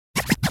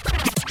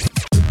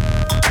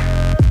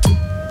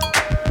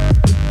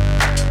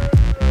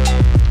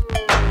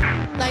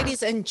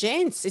Ladies and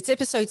gents, it's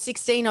episode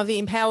 16 of the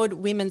Empowered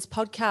Women's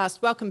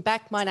Podcast. Welcome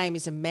back. My name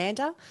is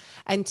Amanda,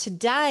 and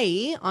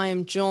today I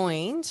am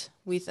joined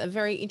with a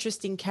very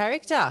interesting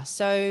character.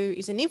 So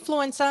he's an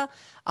influencer,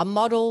 a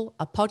model,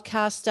 a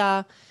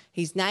podcaster.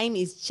 His name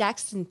is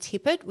Jackson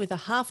Tippett with a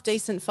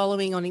half-decent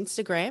following on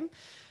Instagram,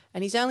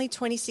 and he's only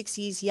 26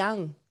 years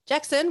young.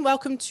 Jackson,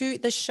 welcome to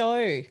the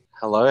show.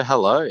 Hello.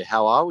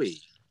 How are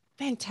we?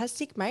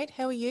 Fantastic, mate.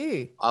 How are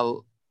you?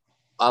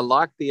 I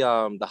like the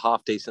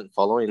half decent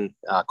following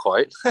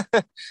quote.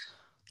 That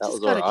Just was all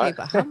got to right.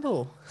 keep it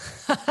humble.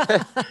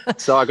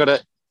 So I got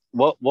to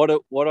what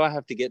do I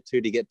have to get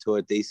to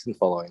a decent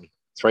following?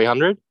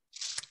 300?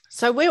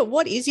 So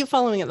what is your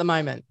following at the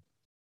moment?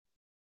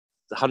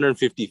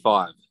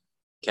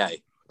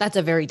 155K. That's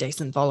a very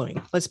decent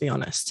following, let's be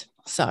honest.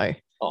 So.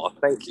 Oh,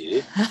 thank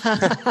you.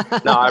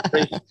 No, I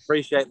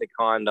appreciate the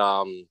kind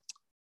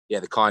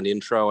the kind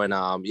intro, and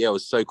it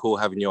was so cool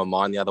having you on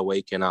mine the other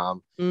week, and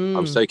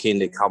I'm so keen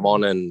to come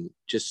on and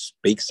just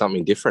speak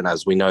something different,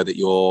 as we know that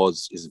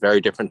yours is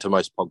very different to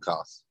most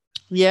podcasts.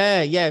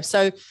 Yeah.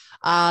 So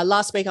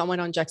last week I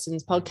went on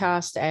Jackson's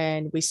podcast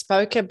and we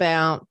spoke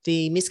about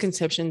the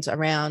misconceptions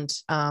around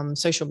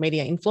social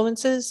media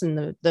influencers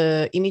and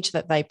the image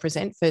that they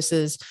present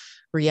versus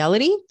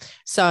reality.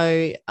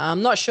 So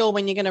I'm not sure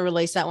when you're going to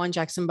release that one,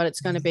 Jackson, but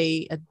it's going to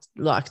be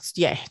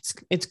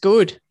it's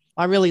good.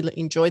 I really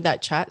enjoyed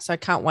that chat, so I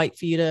can't wait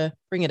for you to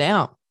bring it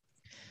out.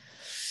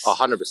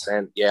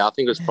 100%. Yeah, I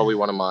think it was probably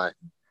one of my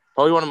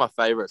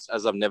favorites,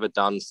 as I've never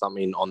done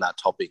something on that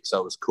topic, so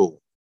it was cool.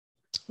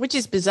 Which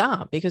is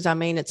bizarre because, I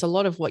mean, it's a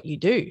lot of what you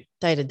do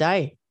day to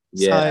day.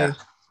 Yeah. So,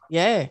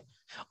 yeah.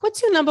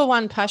 What's your number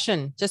one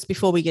passion, just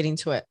before we get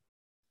into it?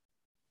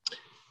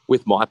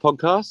 With my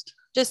podcast?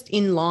 Just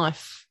in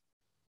life.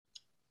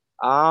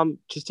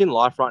 Just in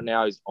life right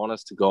now is,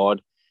 honest to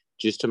God,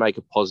 just to make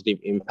a positive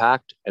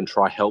impact and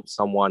try help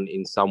someone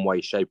in some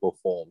way, shape or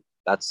form.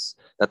 That's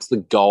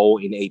the goal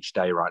in each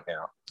day right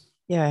now.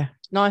 Yeah.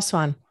 Nice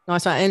one.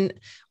 And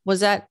is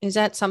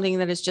that something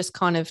that has just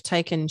kind of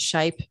taken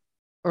shape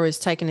or has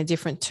taken a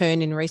different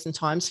turn in recent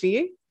times for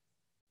you?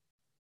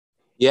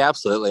 Yeah,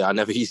 absolutely. I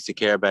never used to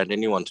care about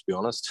anyone, to be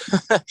honest,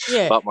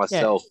 but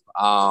myself.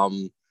 Yeah.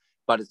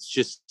 But it's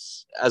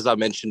just, as I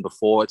mentioned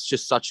before, it's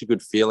just such a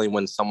good feeling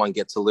when someone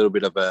gets a little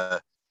bit of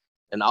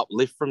an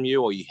uplift from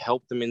you, or you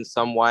help them in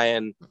some way,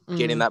 and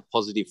getting that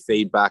positive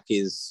feedback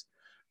is,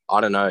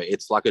 I don't know,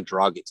 it's like a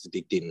drug. It's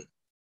addicting.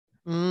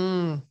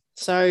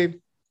 So,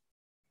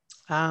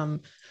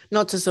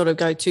 not to sort of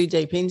go too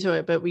deep into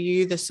it, but were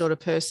you the sort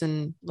of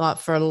person, like,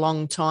 for a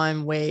long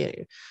time where,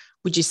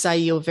 would you say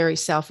you're very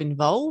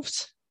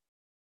self-involved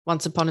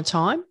once upon a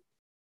time?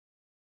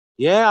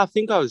 Yeah, I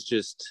think I was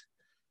just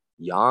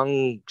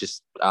young,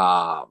 just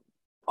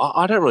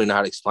I don't really know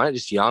how to explain it.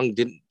 Just young,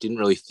 didn't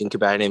really think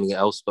about anything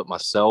else but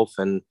myself,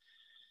 and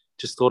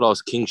just thought I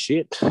was king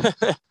shit.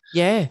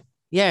 Yeah.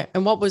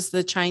 And what was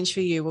the change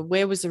for you?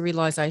 Where was the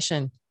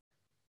realization?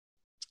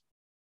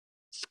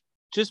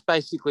 Just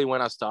basically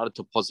when I started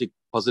to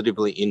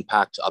positively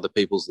impact other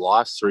people's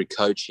lives through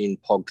coaching,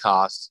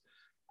 podcasts,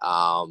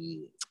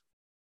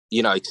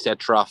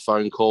 etc.,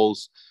 phone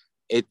calls.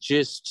 It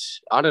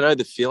just, I don't know,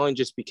 the feeling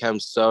just became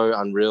so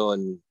unreal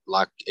and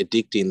like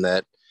addicting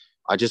that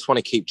I just want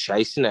to keep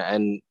chasing it.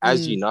 And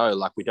as you know,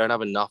 like, we don't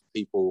have enough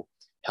people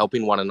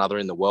helping one another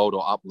in the world,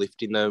 or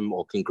uplifting them,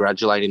 or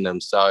congratulating them.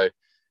 So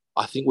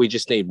I think we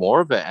just need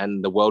more of it,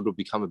 and the world will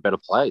become a better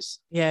place.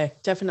 Yeah,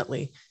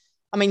 definitely.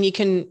 I mean, you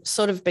can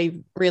sort of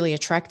be really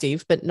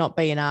attractive, but not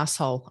be an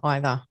asshole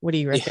either. What do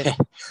you reckon?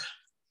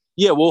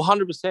 Yeah, well,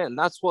 100%. And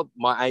that's what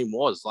my aim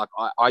was. Like,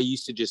 I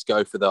used to just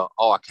go for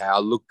I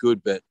look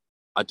good, but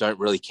I don't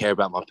really care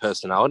about my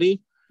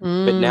personality.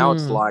 But now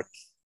it's like,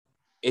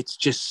 it's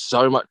just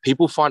so much,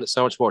 people find it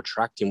so much more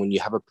attractive when you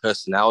have a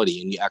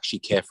personality and you actually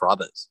care for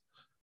others.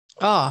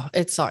 Oh,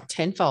 it's like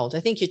tenfold. I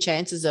think your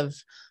chances of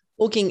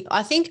hooking,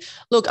 I think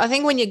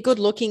when you're good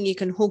looking, you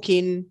can hook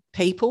in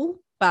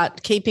people,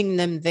 but keeping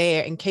them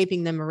there and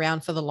keeping them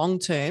around for the long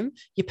term,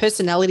 your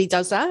personality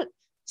does that.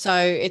 So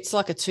it's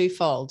like a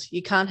twofold.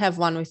 You can't have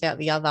one without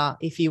the other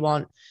if you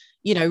want,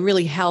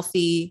 really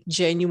healthy,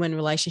 genuine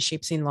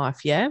relationships in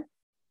life. Yeah.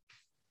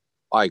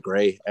 I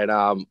agree. And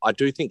I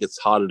do think it's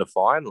harder to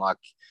find, like,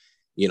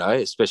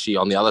 especially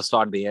on the other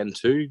side of the end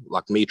too,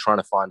 like me trying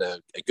to find a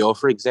girl,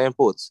 for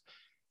example.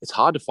 It's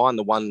hard to find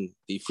the one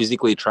that you're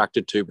physically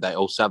attracted to, but they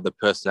also have the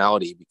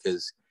personality,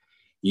 because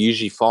you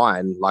usually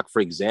find, like,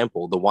 for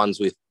example, the ones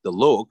with the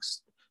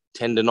looks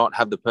tend to not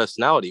have the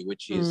personality,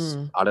 which is,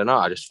 I don't know,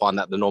 I just find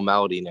that the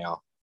normality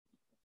now.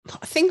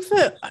 I think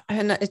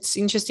and it's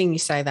interesting you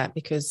say that,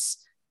 because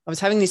I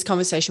was having this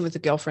conversation with a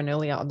girlfriend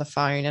earlier on the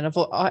phone, and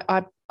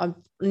I've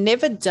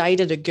never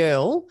dated a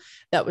girl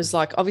that was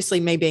like, obviously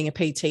me being a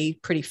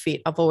PT, pretty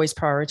fit, I've always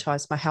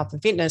prioritized my health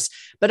and fitness,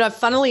 but I've,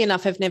 funnily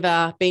enough, have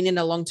never been in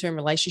a long-term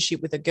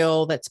relationship with a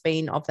girl that's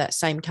been of that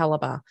same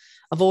caliber.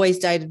 I've always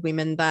dated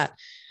women that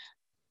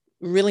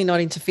really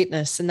not into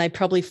fitness, and they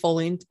probably fall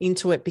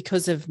into it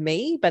because of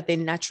me, but they're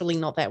naturally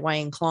not that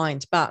way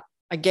inclined. But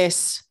I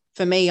guess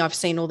for me, I've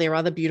seen all their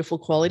other beautiful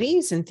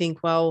qualities and think,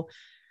 well,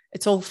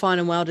 it's all fine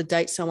and well to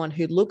date someone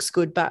who looks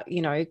good, but,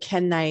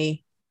 can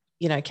they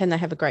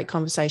have a great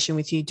conversation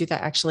with you? Do they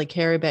actually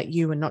care about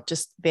you and not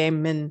just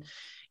them? And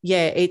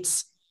yeah,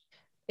 it's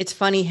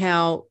funny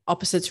how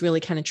opposites really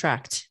can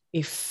attract.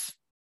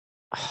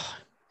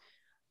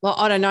 Well,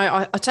 I don't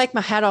know. I take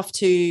my hat off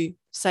to,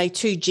 say,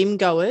 two gym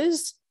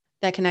goers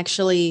that can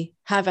actually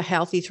have a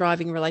healthy,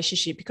 thriving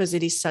relationship, because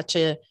it is such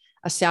a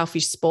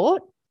selfish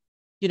sport.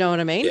 You know what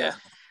I mean? Yeah.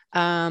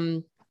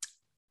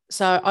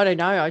 So I don't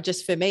know.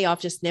 For me,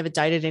 I've just never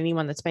dated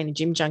anyone that's been a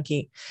gym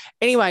junkie.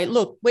 Anyway,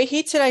 look, we're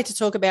here today to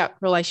talk about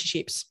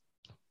relationships.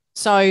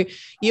 So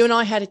you and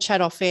I had a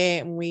chat off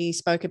air, and we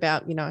spoke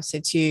about, I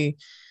said to you,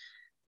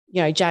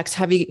 Jax,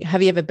 have you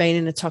ever been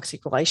in a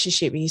toxic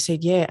relationship? And you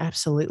said, yeah,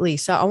 absolutely.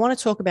 So I want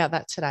to talk about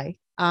that today.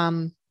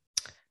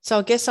 So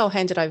I guess I'll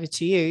hand it over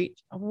to you.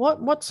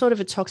 What sort of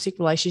a toxic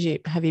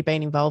relationship have you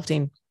been involved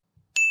in?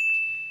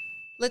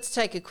 Let's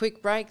take a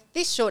quick break.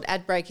 This short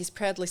ad break is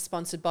proudly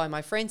sponsored by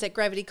my friends at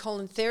Gravity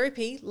Colon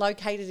Therapy,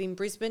 located in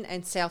Brisbane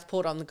and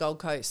Southport on the Gold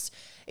Coast.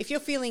 If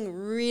you're feeling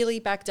really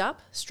backed up,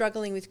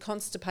 struggling with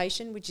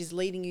constipation, which is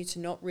leading you to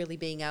not really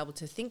being able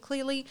to think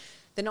clearly,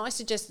 then I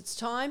suggest it's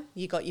time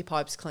you got your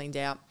pipes cleaned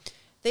out.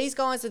 These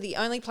guys are the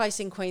only place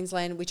in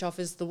Queensland which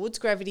offers the Woods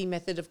Gravity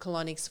method of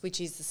colonics, which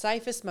is the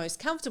safest, most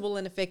comfortable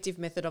and effective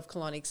method of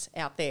colonics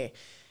out there.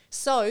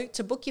 So,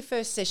 to book your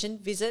first session,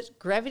 visit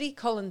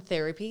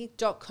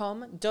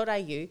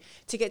gravitycolontherapy.com.au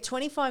to get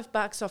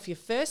 $25 off your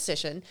first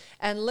session,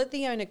 and let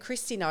the owner,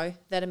 Christy, know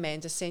that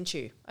Amanda sent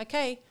you.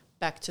 Okay,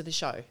 back to the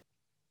show.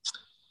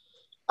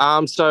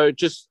 So I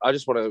just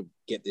want to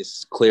get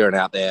this clear and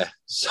out there.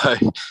 So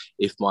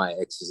if my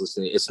ex is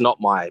listening, it's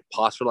not my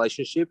past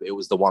relationship. It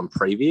was the one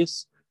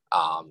previous.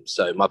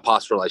 So my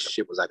past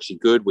relationship was actually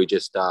good. We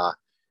just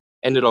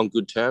ended on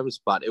good terms,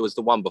 but it was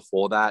the one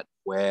before that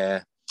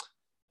where,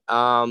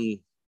 how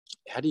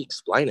do you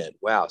explain it?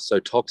 Wow. So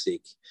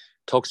toxic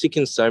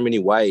in so many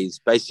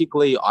ways.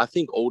 Basically, I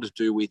think all to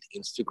do with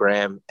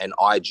Instagram and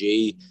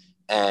IG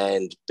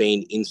and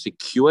being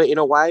insecure in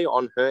a way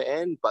on her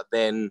end, but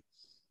then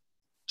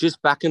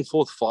just back and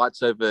forth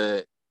fights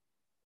over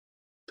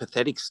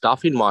pathetic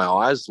stuff in my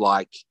eyes,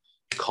 like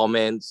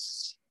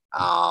comments,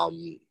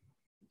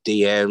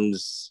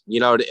 DMs,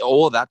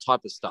 all of that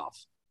type of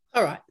stuff.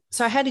 All right.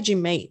 So how did you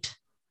meet?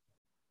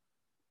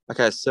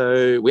 Okay,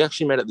 so we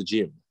actually met at the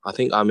gym. I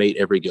think I meet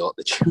every girl at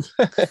the gym.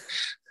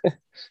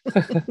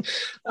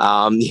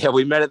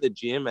 We met at the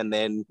gym, and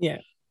then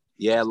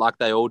like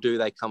they all do,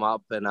 they come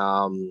up and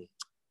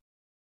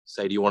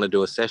say, do you want to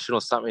do a session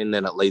or something? And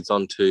then it leads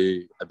on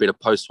to a bit of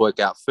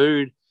post-workout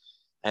food,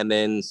 and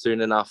then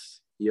soon enough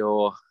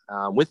you're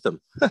with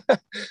them.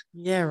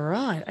 Yeah,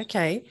 right.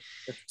 Okay.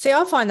 See,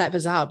 I find that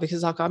bizarre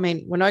because,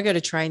 when I go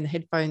to train, the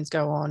headphones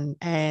go on,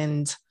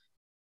 and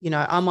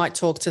I might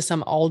talk to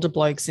some older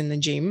blokes in the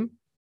gym,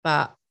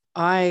 but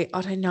I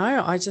don't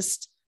know.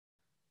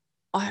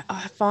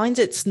 I find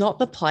it's not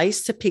the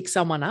place to pick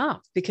someone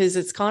up, because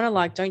it's kind of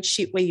like don't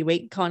shit where you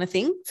eat kind of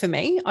thing for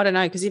me. I don't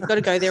know, because you've got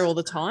to go there all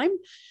the time.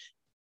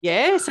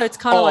 Yeah. So it's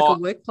kind of like a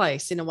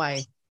workplace in a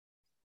way.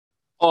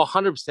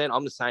 100%.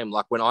 I'm the same.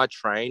 Like when I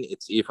train,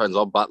 it's earphones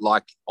on, but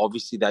like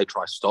obviously they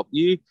try to stop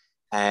you,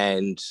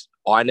 and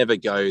I never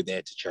go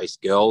there to chase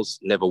girls,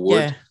 never would.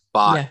 Yeah.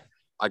 But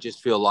I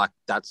just feel like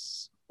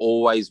that's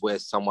always where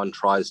someone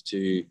tries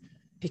to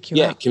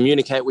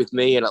communicate with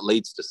me, and it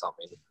leads to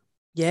something.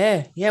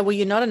 Yeah. Yeah. Well,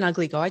 you're not an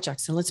ugly guy,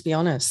 Jackson, let's be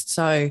honest.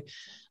 So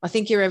I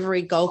think you're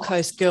every Gold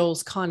Coast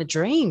girl's kind of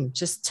dream,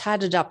 just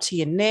tatted up to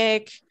your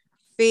neck,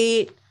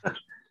 fit,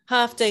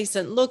 half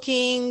decent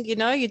looking, you're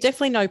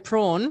definitely no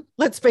prawn.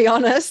 Let's be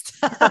honest.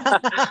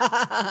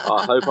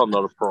 I hope I'm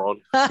not a prawn.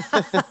 But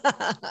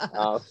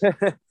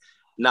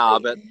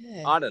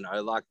I don't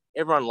know. Like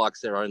everyone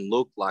likes their own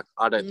look. Like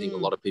I don't think a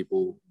lot of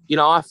people,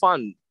 I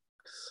find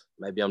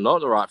maybe I'm not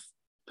the right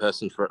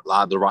person for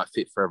the right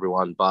fit for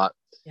everyone. But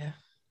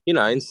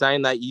in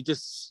saying that,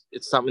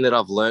 it's something that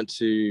I've learned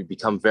to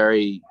become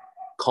very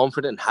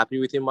confident and happy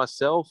within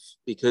myself,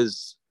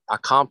 because I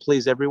can't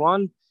please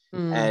everyone.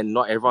 And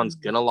not everyone's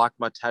going to like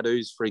my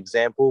tattoos, for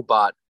example,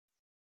 but,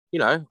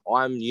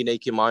 I'm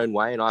unique in my own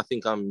way, and I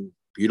think I'm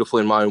beautiful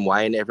in my own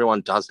way, and everyone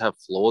does have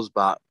flaws,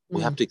 but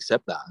we have to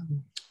accept that.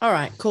 All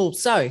right, cool.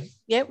 So,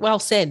 well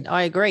said.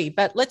 I agree.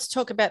 But let's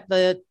talk about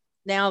the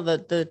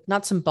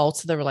nuts and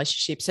bolts of the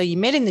relationship. So you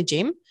met in the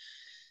gym.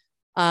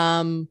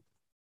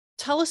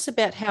 Tell us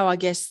about how, I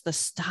guess, the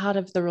start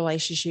of the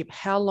relationship,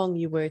 how long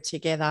you were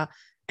together,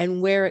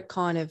 and where it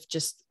kind of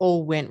just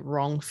all went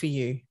wrong for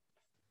you.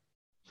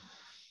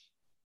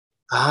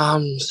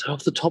 So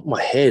off the top of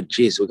my head,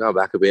 geez, we're going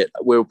back a bit.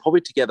 We were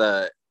probably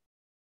together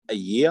a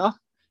year,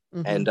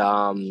 and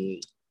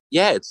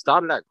it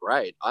started out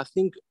great. I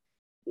think,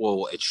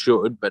 well, it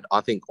should, but I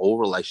think all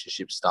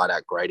relationships start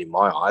out great in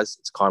my eyes.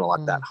 It's kind of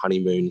like that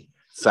honeymoon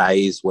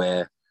phase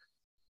where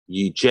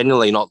you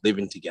genuinely not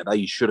living together.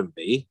 You shouldn't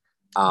be.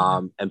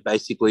 And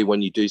basically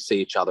when you do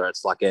see each other,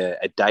 it's like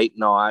a date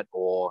night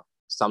or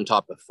some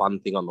type of fun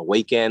thing on the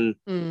weekend.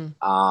 Mm.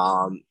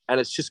 And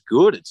it's just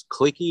good. It's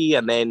clicky.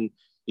 And then,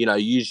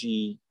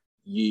 usually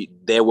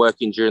they're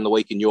working during the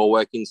week and you're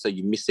working, so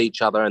you miss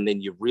each other. And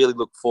then you really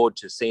look forward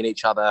to seeing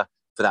each other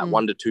for that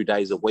 1 to 2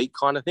 days a week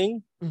kind of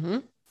thing. Mm-hmm.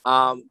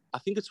 I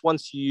think it's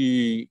once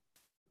you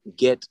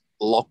get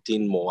locked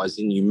in more, as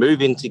in you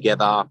move in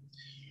together,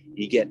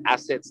 you get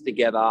assets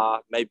together,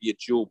 maybe a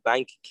dual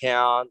bank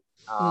account.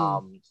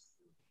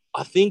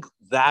 I think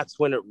that's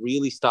when it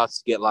really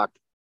starts to get like,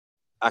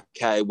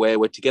 okay, where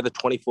we're together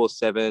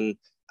 24/7.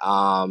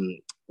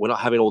 We're not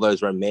having all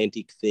those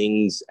romantic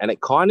things, and it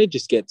kind of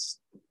just gets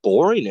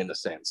boring in a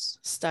sense.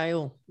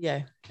 Stale.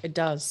 Yeah, it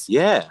does.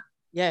 Yeah.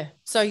 Yeah.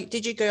 So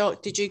did you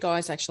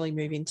guys actually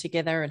move in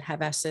together and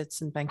have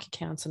assets and bank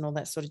accounts and all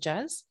that sort of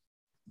jazz?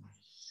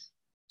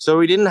 So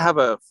we didn't have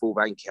a full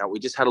bank account. We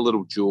just had a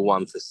little dual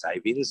one for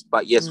savings.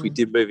 But yes, we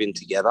did move in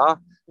together.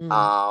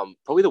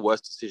 Probably the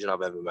worst decision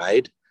I've ever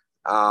made.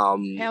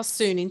 How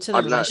soon into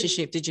the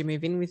relationship did you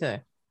move in with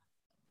her?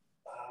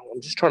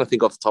 I'm just trying to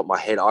think off the top of my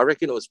head. I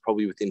reckon it was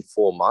probably within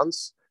 4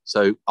 months.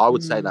 So I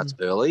would say that's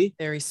early.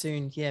 Very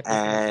soon, yeah.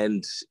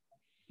 And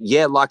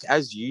yeah, like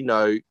as you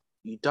know,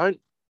 you don't,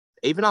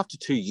 even after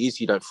 2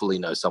 years, you don't fully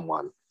know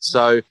someone.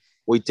 So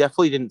we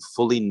definitely didn't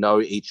fully know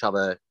each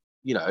other,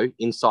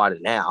 inside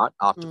and out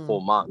after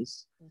 4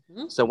 months.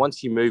 Mm-hmm. So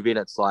once you move in,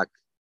 it's like,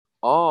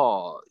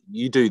 oh,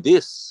 you do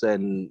this.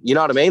 And you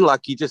know what I mean?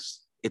 Like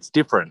it's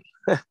different.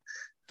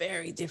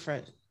 Very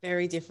different.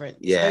 Very different.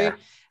 Yeah. So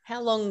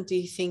how long do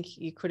you think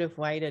you could have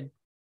waited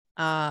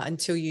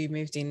until you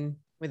moved in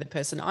with a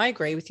person? I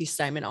agree with your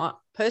statement. I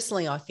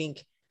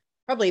think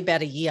probably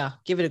about a year.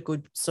 Give it a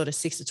good sort of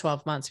 6 to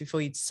 12 months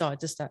before you decide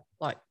to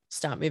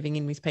start moving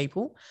in with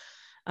people.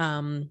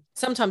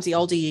 Sometimes the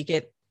older you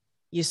get,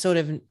 you sort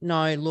of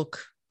know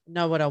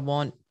what I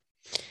want,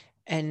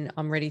 and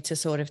I'm ready to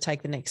sort of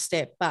take the next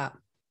step. But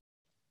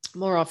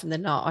more often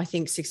than not, I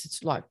think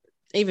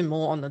even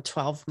more on the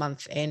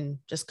 12-month end,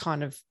 just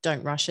kind of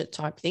don't rush it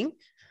type thing.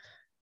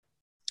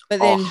 But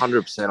then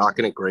 100%, I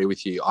can agree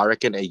with you. I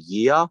reckon a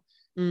year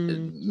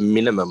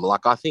minimum.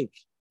 Like I think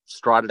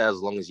stride it out as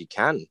long as you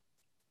can.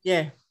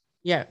 Yeah.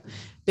 Yeah.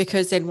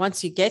 Because then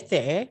once you get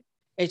there,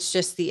 it's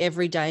just the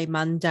everyday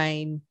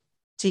mundane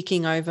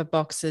ticking over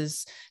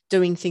boxes,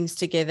 doing things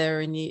together.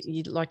 And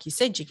you like you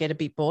said, you get a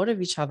bit bored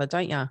of each other,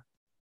 don't you?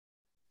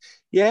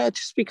 Yeah, it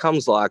just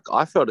becomes like,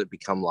 I felt it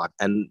become like,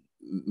 and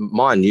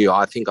mind you,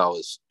 I think I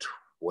was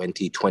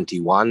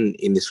 21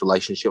 in this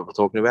relationship I'm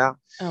talking about.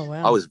 Oh,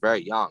 wow. I was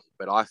very young,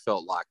 but I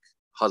felt like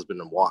husband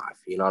and wife,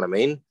 you know what I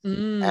mean?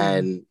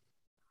 And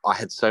I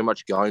had so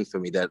much going for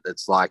me that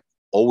it's like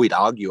all we'd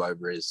argue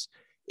over is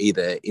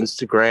either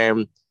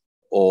Instagram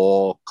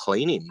or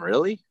cleaning,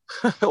 really,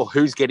 or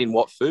who's getting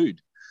what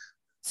food.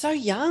 So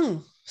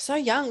young.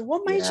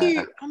 What made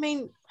you,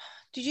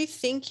 did you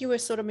think you were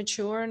sort of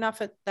mature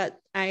enough at that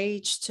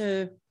age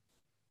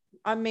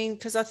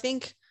because I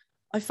think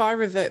if I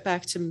revert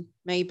back to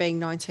me being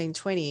 19,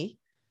 20,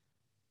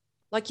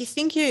 like you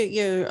think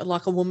you're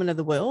like a woman of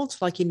the world,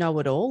 like you know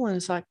it all. And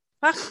it's like,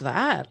 fuck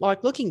that.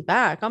 Like looking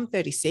back, I'm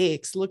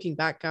 36, looking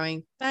back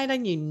going, mate, I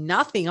knew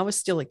nothing. I was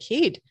still a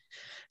kid.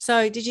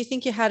 So did you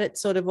think you had it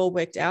sort of all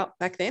worked out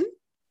back then?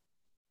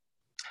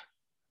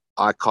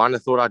 I kind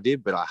of thought I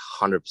did, but I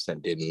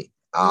 100% didn't.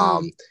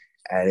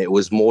 And it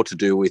was more to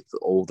do with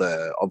all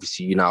the,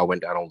 obviously, I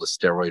went down all the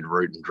steroid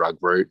route and drug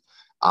route.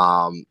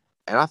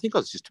 And I think I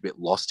was just a bit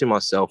lost in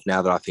myself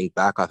now that I think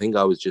back. I think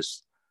I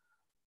just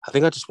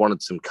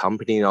wanted some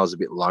company and I was a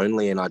bit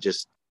lonely and I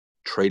just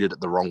treated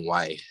it the wrong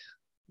way.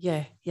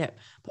 Yeah, yeah.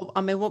 But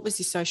what was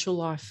your social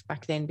life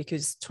back then?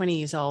 Because 20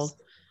 years old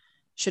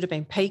should have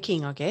been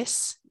peaking, I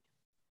guess.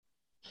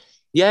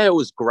 Yeah, it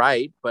was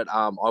great, but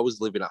I was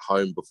living at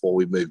home before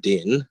we moved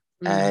in.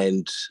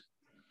 And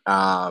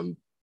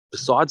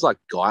besides like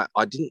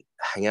I didn't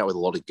hang out with a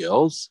lot of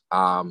girls.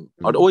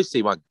 I'd always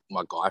see my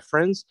guy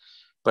friends,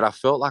 but I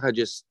felt like I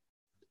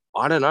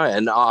don't know.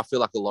 And I feel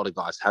like a lot of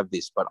guys have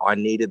this, but I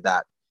needed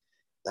that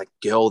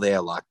girl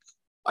there. Like,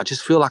 I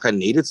just feel like I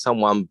needed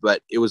someone,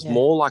 but it was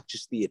more like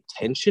just the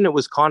attention. It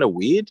was kind of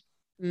weird.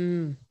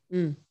 No,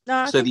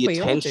 I so think the we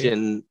attention,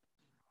 all do.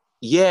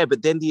 Yeah,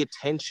 but then the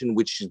attention,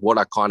 which is what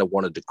I kind of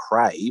wanted to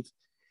crave,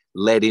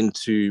 led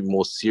into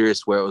more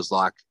serious where it was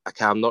like,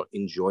 okay, I'm not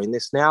enjoying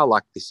this now.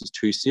 Like, this is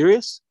too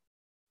serious.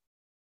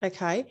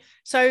 Okay.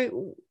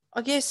 So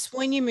I guess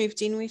when you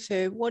moved in with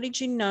her, what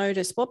did you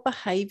notice? What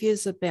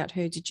behaviors about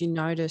her did you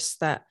notice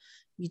that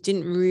you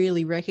didn't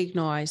really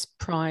recognize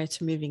prior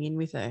to moving in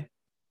with her?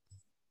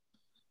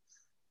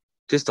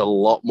 Just a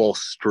lot more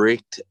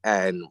strict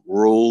and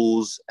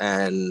rules.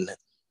 And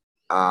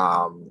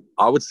I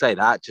would say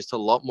that just a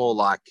lot more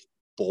like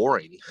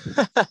boring.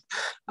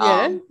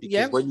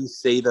 Because when you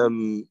see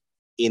them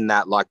in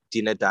that like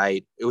dinner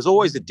date, it was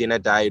always a dinner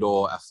date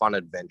or a fun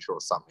adventure or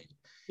something.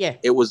 Yeah.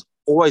 It was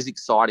always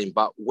exciting.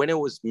 But when it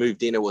was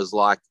moved in, it was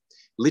like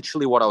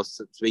literally what I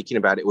was speaking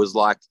about. It was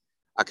like,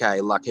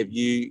 okay, like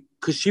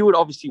because she would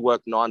obviously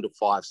work 9 to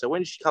 5. So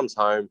when she comes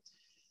home,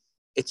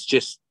 it's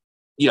just,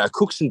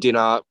 cooks some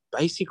dinner,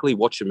 basically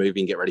watch a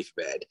movie and get ready for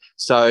bed.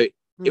 So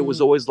it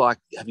was always like,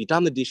 have you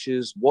done the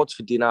dishes? What's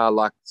for dinner?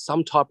 Like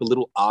some type of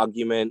little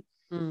argument.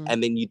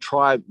 And then you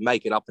try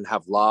make it up and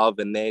have love,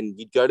 and then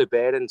you'd go to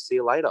bed and see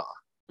you later.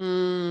 You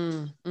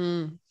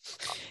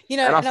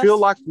know, and I feel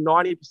like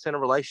 90%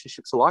 of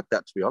relationships are like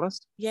that, to be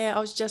honest. Yeah, I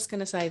was just going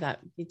to say that.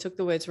 You took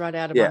the words right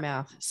out of my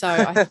mouth. So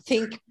I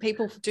think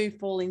people do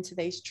fall into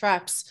these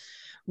traps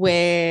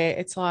where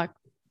it's like,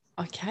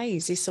 okay,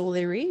 is this all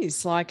there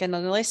is? Like, and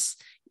unless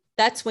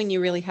that's when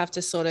you really have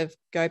to sort of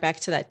go back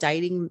to that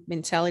dating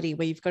mentality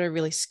where you've got to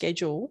really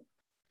schedule.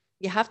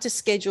 You have to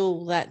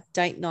schedule that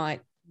date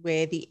night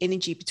where the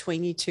energy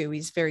between you two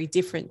is very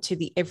different to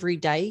the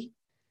everyday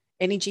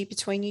energy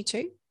between you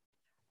two.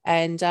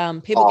 And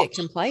people get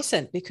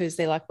complacent because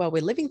they're like, well,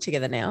 we're living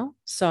together now.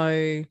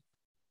 So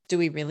do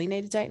we really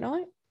need a date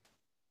night?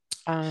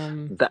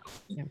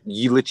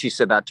 You literally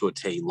said that to a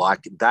T.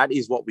 Like, that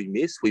is what we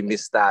miss. We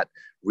miss that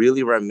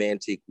really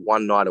romantic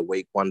one night a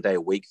week, one day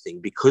a week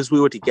thing. Because we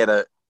were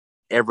together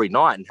every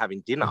night and having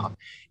dinner,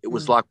 it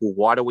was like, well,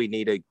 why do we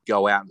need to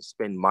go out and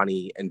spend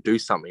money and do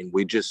something?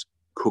 We just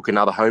cook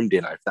another home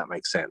dinner, if that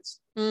makes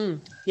sense.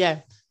 Yeah.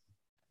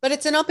 But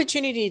it's an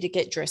opportunity to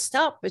get dressed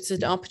up. It's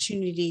an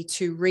opportunity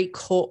to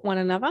re-court one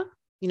another,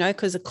 you know,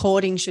 because a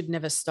courting should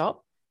never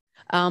stop.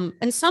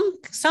 And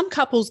some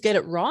couples get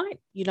it right,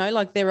 you know,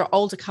 like there are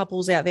older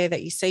couples out there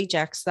that you see,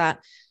 Jax, that,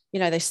 you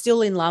know, they're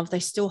still in love. They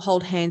still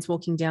hold hands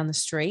walking down the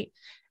street.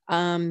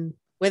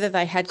 Whether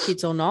they had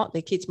kids or not,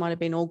 their kids might have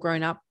been all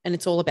grown up and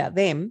it's all about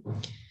them.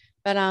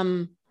 But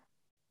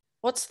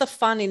what's the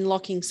fun in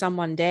locking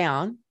someone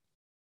down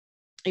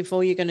if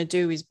all you're going to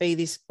do is be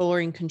this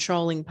boring,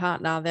 controlling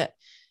partner that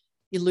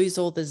you lose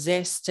all the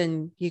zest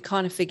and you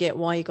kind of forget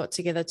why you got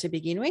together to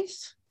begin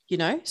with, you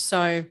know?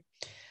 So,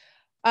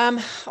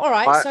 all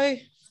right.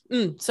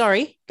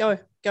 Sorry, go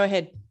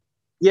ahead.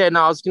 Yeah,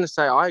 no, I was going to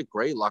say, I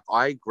agree. Like,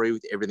 I agree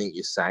with everything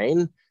you're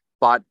saying,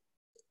 but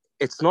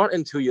it's not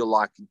until you're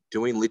like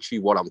doing literally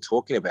what I'm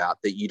talking about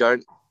that you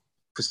don't,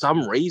 for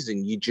some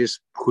reason, you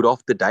just put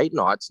off the date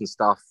nights and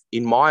stuff,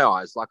 in my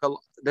eyes. Like,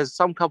 there's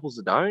some couples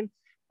that don't,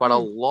 but a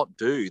lot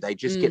do. They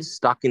just get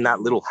stuck in that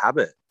little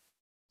habit.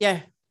 Yeah.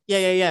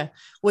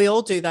 We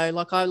all do, though.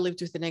 Like, I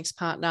lived with an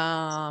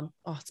ex-partner.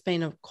 It's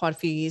been quite a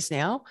few years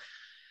now.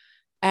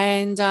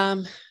 And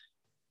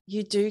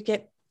you do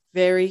get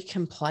very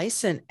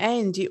complacent,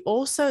 and you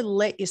also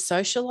let your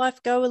social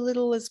life go a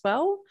little as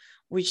well,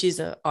 which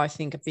is, I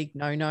think, a big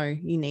no-no.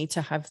 You need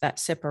to have that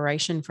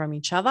separation from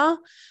each other,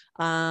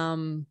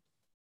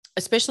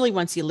 especially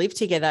once you live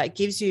together. It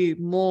gives you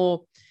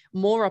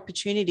more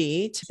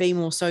opportunity to be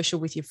more social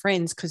with your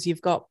friends because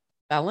you've got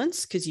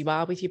balance, because you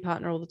are with your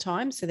partner all the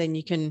time. So then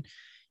you can,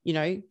 you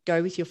know,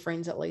 go with your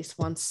friends at least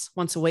once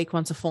a week,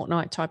 once a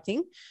fortnight type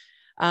thing.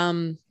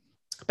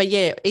 But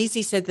yeah,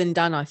 easy said than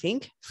done, I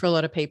think, for a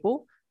lot of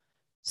people.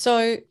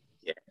 So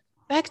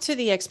back to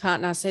the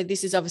ex-partner. So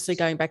this is obviously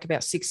going back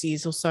about 6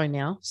 years or so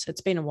now. So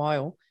it's been a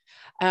while.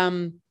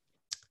 Was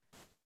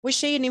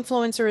she an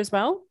influencer as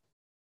well?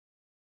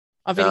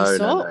 Of any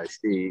sort?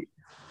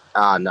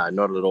 No. No,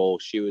 not at all.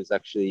 She was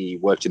actually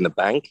worked in the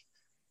bank,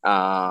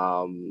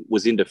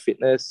 was into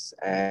fitness,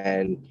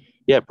 and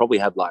probably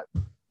had like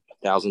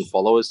 1,000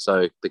 followers.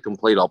 So the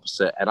complete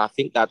opposite. And I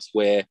think that's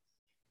where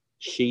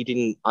she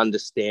didn't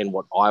understand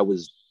what I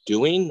was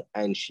doing.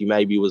 And she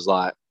maybe was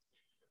like,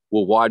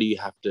 well, why do you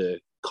have to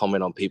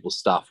comment on people's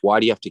stuff? Why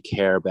do you have to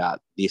care about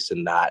this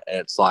and that?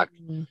 And it's like,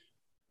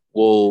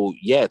 well,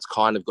 yeah, it's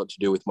kind of got to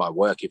do with my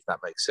work, if that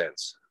makes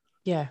sense.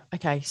 Yeah.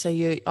 Okay. So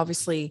you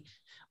obviously,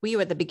 were you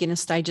at the beginner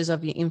stages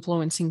of your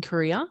influencing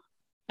career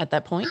at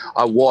that point?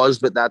 I was,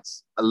 but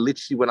that's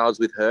literally when I was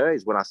with her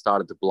is when I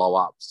started to blow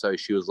up. So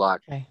she was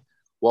like,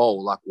 whoa,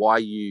 like, why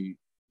you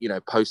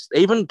post,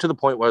 even to the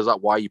point where I was like,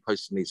 why are you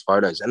posting these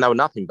photos? And they were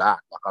nothing bad.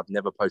 Like, I've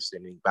never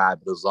posted anything bad,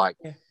 but it was like,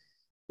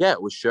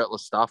 it was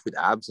shirtless stuff with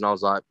abs. And I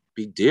was like,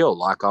 big deal.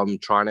 Like, I'm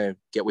trying to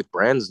get with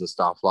brands and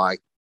stuff. Like,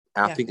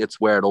 and I think it's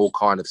where it all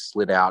kind of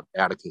slid out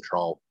of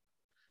control.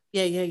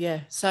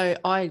 Yeah. So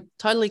I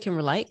totally can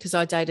relate because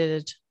I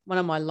dated, one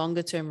of my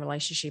longer term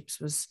relationships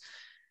was,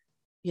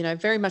 you know,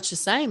 very much the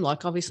same.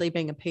 Like, obviously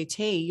being a PT,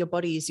 your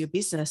body is your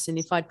business. And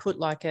if I'd put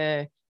like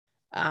a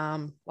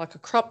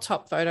crop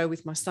top photo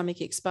with my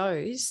stomach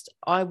exposed,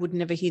 I would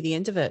never hear the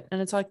end of it.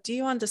 And it's like, do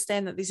you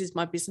understand that this is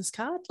my business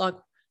card? Like,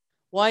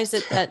 why is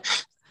it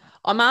that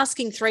I'm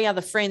asking 3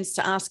 other friends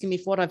to ask him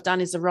if what I've done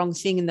is the wrong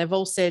thing, and they've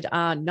all said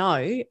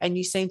no, and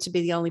you seem to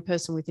be the only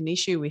person with an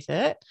issue with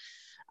it.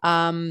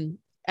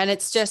 And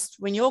it's just,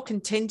 when you're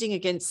contending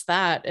against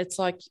that, it's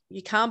like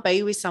you can't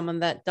be with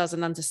someone that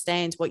doesn't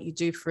understand what you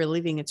do for a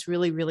living. It's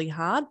really, really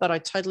hard, but I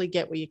totally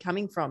get where you're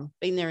coming from.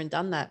 Been there and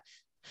done that.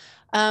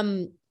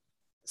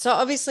 So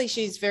obviously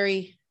she's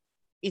very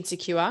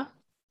insecure.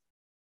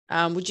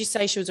 Would you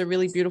say she was a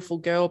really beautiful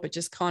girl, but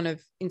just kind of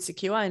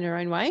insecure in her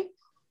own way?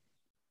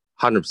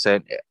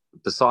 100%.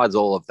 Besides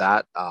all of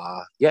that,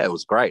 it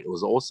was great. It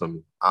was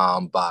awesome.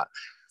 But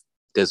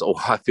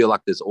I feel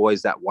like there's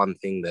always that one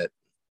thing that,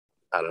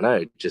 I don't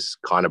know,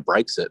 just kind of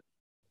breaks it.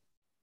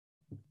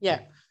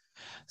 Yeah.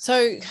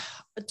 So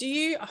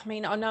I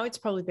mean, I know it's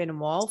probably been a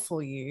while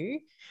for you,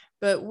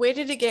 but where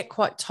did it get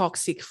quite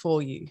toxic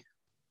for you?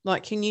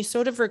 Like, can you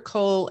sort of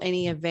recall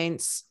any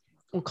events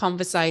or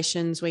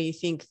conversations where you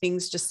think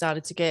things just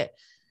started to get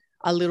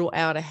a little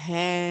out of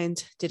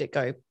hand? Did it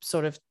go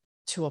sort of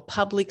to a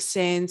public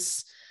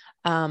sense?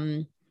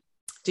 Did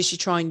she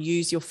try and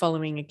use your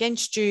following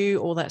against you?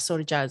 All that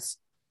sort of jazz.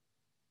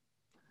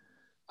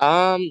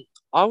 I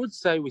would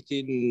say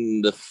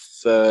within the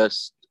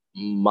first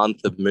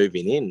month of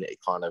moving in, it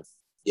kind of,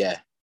 yeah,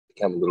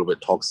 became a little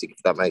bit toxic,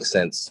 if that makes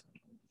sense.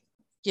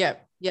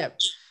 Yep, yep.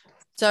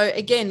 So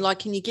again, like,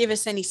 can you give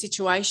us any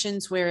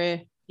situations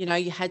where,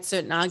 you had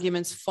certain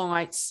arguments,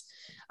 fights,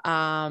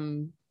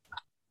 any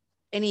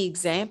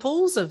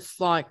examples of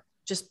like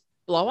just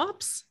blow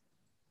ups?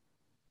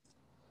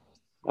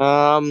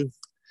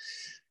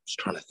 Just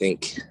trying to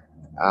think,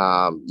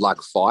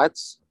 like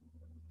fights.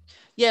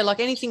 Yeah, like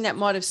anything that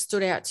might have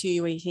stood out to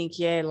you where you think,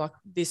 yeah, like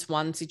this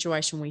one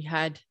situation we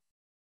had.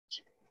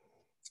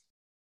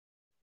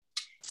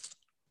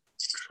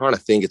 Trying to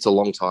think, it's a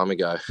long time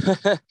ago.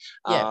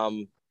 Yeah.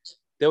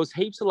 There was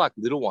heaps of like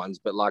little ones,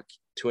 but like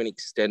to an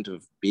extent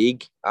of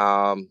big.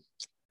 I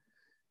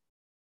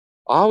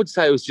would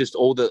say it was just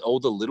all the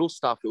little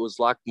stuff. It was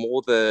like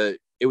it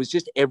was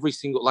just every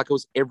single, like it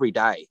was every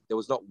day. There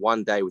was not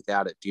one day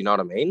without it. Do you know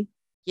what I mean?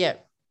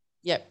 Yep.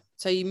 Yep.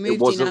 So you It moved in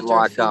wasn't after a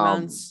like few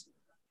months.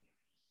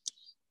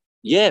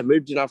 yeah,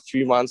 moved in after a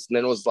few months, and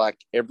then it was like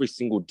every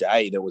single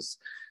day there was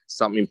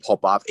something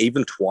pop up,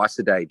 even twice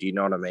a day. Do you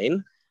know what I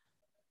mean?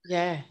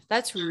 Yeah,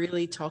 that's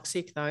really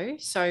toxic though.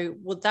 So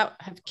would that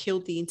have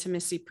killed the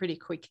intimacy pretty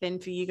quick then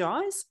for you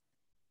guys?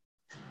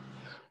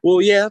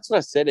 Well, yeah, that's what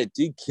I said. It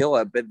did kill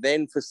her, but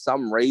then for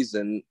some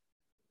reason,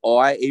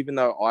 even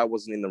though I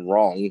wasn't in the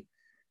wrong,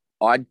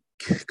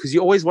 because you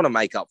always want to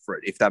make up for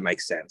it, if that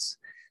makes sense.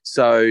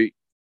 So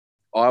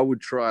I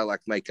would try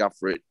like make up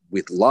for it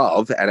with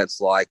love, and it's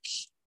like,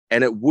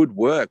 and it would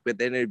work, but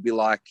then it'd be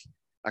like,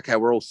 okay,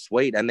 we're all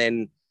sweet, and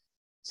then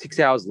 6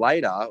 hours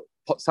later,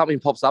 something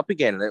pops up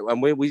again,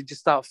 and we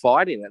just start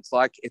fighting. It's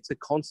like it's a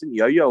constant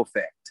yo-yo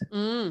effect.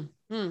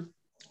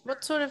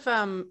 What sort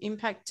of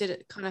impact did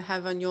it kind of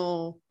have on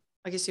your,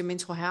 I guess, your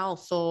mental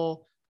health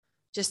or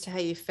just how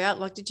you felt?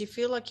 Like, did you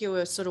feel like you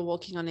were sort of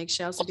walking on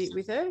eggshells a bit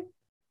with her?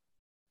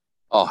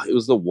 Oh, it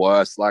was the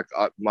worst. Like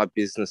my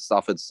business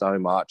suffered so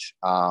much.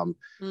 I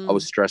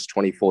was stressed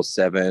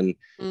 24/7.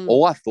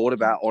 All I thought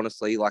about,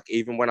 honestly, like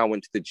even when I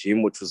went to the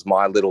gym, which was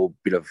my little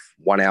bit of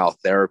 1 hour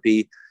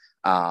therapy,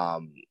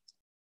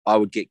 I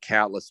would get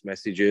countless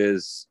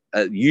messages,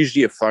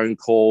 usually a phone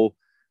call,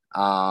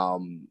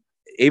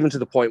 even to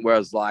the point where I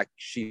was like,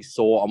 she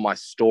saw on my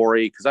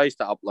story, because I used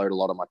to upload a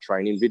lot of my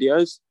training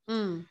videos.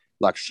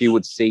 Like she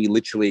would see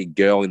literally a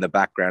girl in the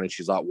background and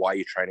she's like, why are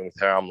you training with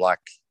her? I'm like,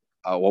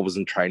 I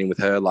wasn't training with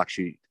her. Like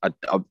you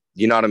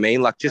know what I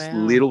mean? Like just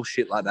little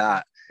shit like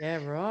that.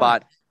 Yeah, right.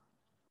 But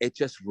it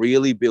just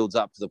really builds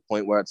up to the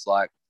point where it's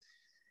like,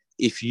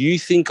 if you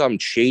think I'm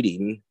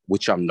cheating,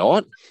 which I'm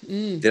not,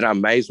 then I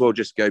may as well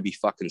just go be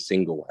fucking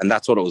single. And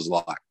that's what it was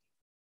like.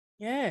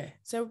 Yeah.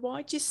 So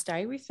why'd you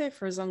stay with her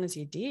for as long as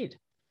you did?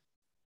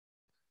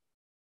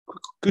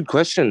 Good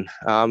question.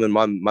 And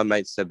my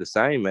mate said the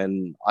same.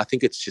 And I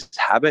think it's just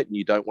habit, and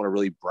you don't want to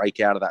really break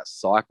out of that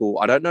cycle.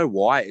 I don't know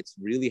why. It's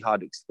really hard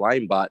to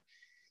explain, but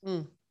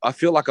I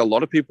feel like a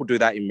lot of people do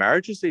that in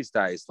marriages these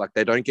days. Like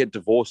they don't get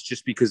divorced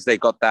just because they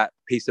got that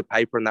piece of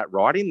paper and that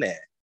writing there.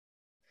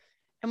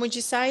 And would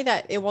you say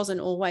that it wasn't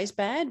always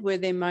bad? Were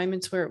there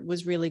moments where it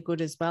was really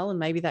good as well, and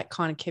maybe that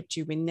kind of kept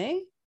you in there?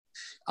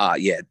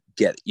 Yeah,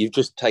 get it. You've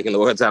just taken the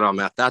words out of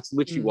my mouth. That's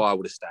literally why I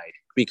would have stayed,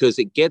 because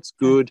it gets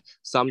good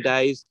some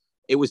days.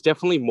 It was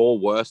definitely more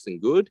worse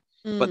than good,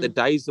 but the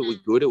days that were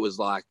good, it was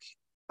like,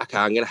 okay,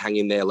 I'm going to hang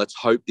in there. Let's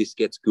hope this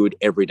gets good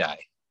every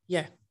day.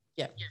 Yeah,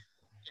 yeah.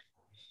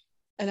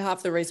 And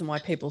half the reason why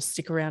people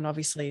stick around,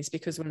 obviously, is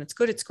because when it's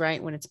good, it's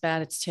great. When it's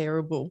bad, it's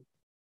terrible.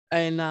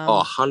 And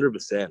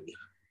 100%.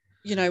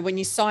 You know, when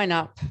you sign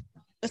up,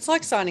 it's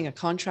like signing a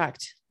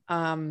contract.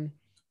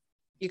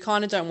 You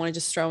kind of don't want to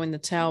just throw in the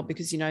towel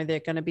because, you know, there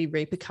are going to be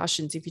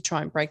repercussions if you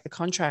try and break the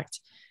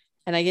contract.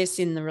 And I guess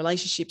in the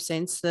relationship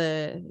sense,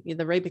 the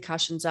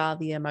repercussions are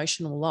the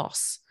emotional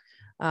loss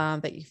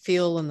that you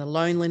feel, and the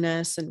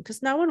loneliness. And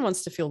because no one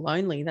wants to feel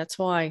lonely. That's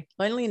why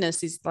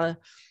loneliness is the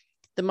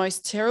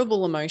most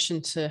terrible emotion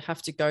to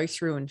have to go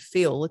through and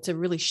feel. It's a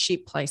really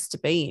shit place to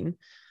be in.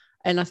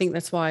 And I think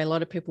that's why a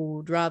lot of people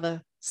would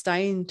rather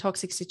stay in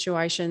toxic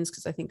situations,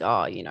 because they think,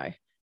 oh, you know,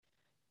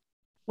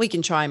 we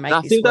can try and make this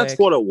work. I think that's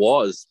what it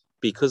was,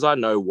 because I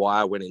know why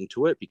I went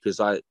into it,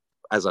 because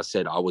as I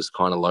said, I was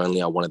kind of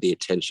lonely. I wanted the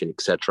attention,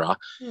 etc.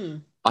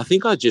 I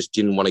think I just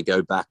didn't want to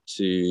go back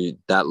to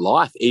that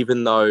life,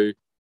 even though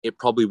it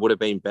probably would have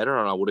been better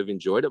and I would have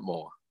enjoyed it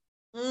more.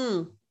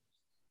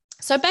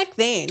 So back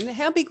then,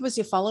 how big was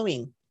your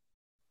following?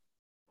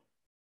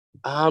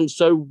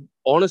 So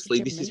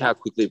honestly, this is how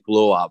quickly it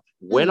blew up.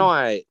 When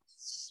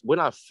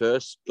I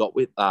first got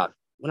with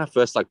when I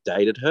first like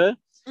dated her,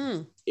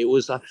 it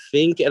was, I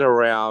think, at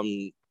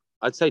around,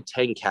 I'd say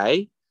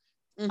 10K.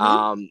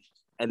 Mm-hmm.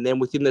 And then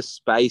within the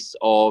space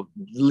of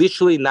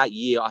literally in that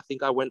year, I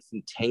think I went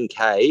from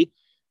 10K,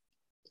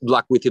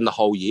 like within the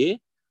whole year,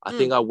 I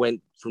think I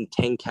went from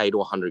 10K to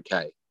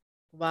 100K.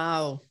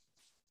 Wow.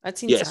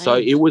 That's Yeah. So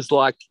insane. it was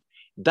like,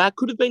 that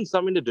could have been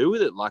something to do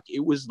with it. Like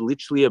it was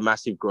literally a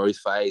massive growth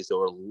phase. There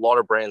were a lot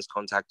of brands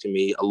contacting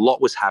me. A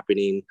lot was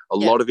happening, a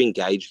Yeah. lot of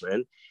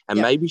engagement, and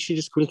Yeah. maybe she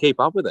just couldn't keep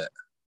up with it.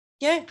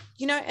 Yeah.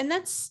 And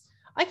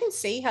I can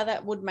see how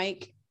that would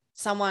make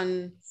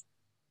someone,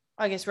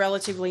 I guess,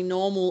 relatively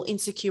normal,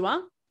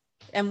 insecure.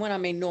 And when I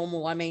mean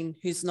normal, I mean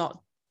who's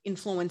not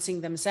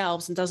influencing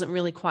themselves and doesn't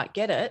really quite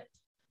get it.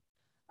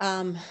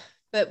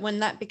 But when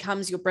that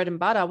becomes your bread and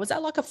butter, was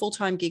that like a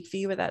full-time gig for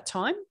you at that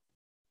time?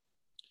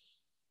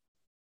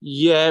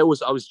 Yeah, it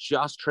was. I was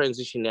just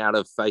transitioning out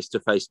of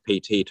face-to-face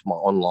PT to my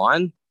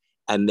online,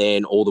 and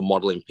then all the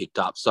modeling picked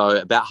up. So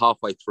about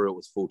halfway through, it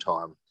was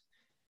full-time.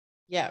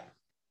 Yeah.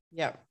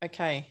 Yeah.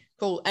 Okay,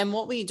 cool. And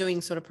what were you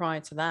doing sort of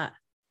prior to that?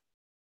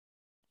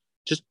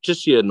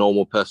 Just your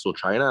normal personal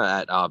trainer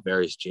at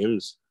various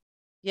gyms.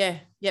 Yeah.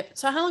 Yep.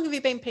 So how long have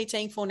you been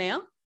PTing for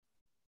now?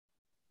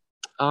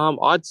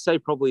 I'd say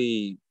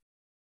probably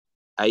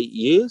 8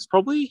 years,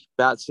 probably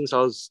about since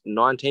I was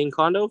 19,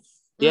 kind of.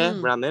 Yeah,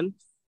 around then.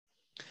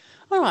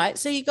 All right.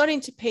 So you got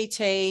into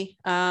PT.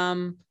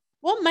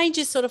 What made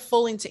you sort of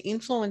fall into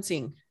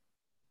influencing?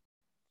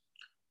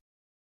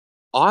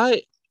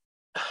 I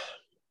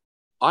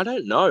I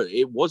don't know.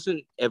 It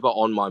wasn't ever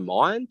on my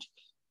mind.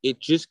 It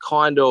just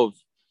kind of,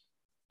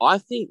 I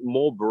think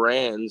more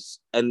brands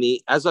and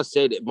as I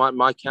said,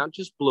 my account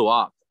just blew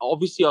up.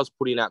 Obviously, I was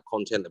putting out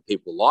content that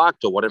people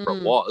liked or whatever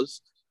it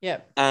was. Yeah.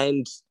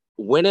 And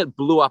when it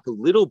blew up a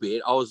little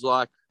bit, I was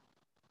like,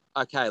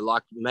 okay,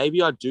 like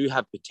maybe I do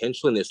have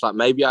potential in this. Like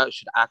maybe I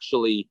should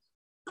actually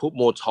put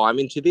more time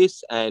into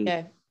this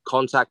and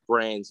contact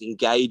brands,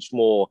 engage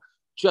more,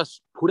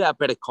 just put out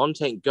better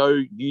content,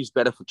 go use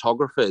better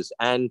photographers.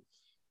 And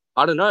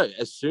I don't know,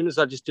 as soon as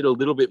I just did a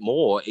little bit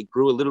more, it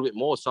grew a little bit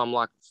more. So I'm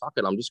like, fuck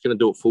it, I'm just going to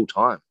do it full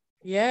time.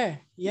 Yeah.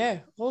 Yeah.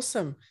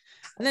 Awesome.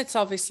 And that's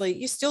obviously,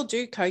 you still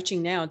do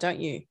coaching now, don't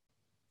you?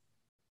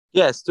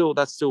 Yeah,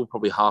 that's still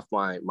probably half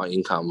my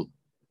income.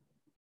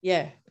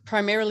 Yeah.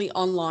 Primarily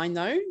online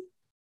though.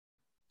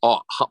 Oh,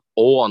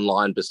 all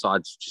online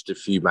besides just a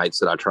few mates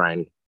that I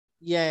train.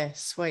 Yeah.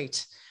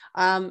 Sweet.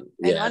 And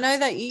I know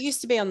that you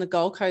used to be on the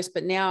Gold Coast,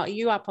 but now are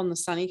you up on the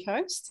sunny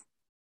coast?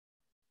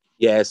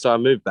 Yeah, so I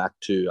moved back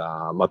to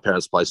my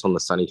parents' place on the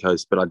sunny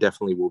coast, but I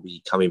definitely will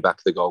be coming back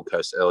to the Gold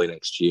Coast early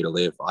next year to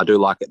live. I do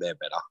like it there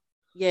better.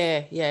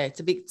 Yeah, yeah. It's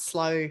a bit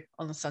slow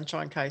on the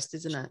Sunshine Coast,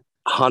 isn't it?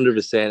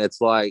 100%.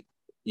 It's like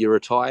you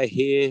retire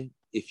here.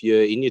 If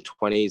you're in your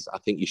 20s, I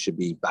think you should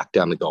be back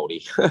down the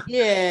Goldie.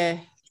 Yeah,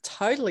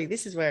 totally.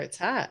 This is where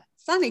it's at.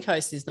 Sunny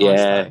Coast is nice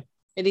though.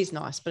 It is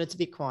nice, but it's a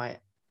bit quiet.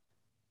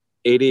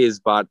 It is,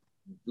 but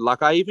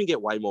like I even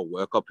get way more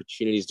work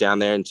opportunities down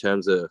there in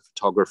terms of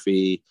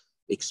photography,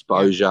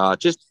 exposure.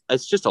 Yeah.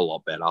 It's just a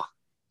lot better.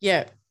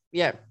 Yeah,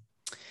 yeah.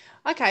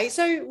 Okay,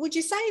 so would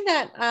you say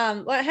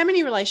that like how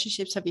many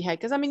relationships have you had?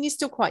 Because I mean, you're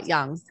still quite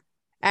young,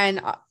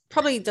 and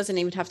probably doesn't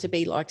even have to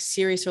be like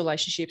serious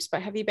relationships.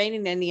 But have you been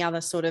in any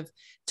other sort of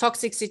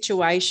toxic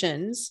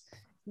situations,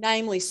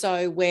 namely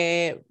so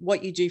where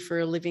what you do for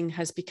a living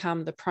has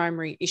become the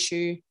primary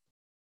issue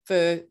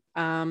for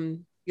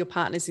your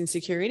partner's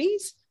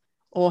insecurities,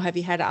 or have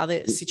you had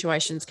other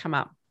situations come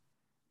up?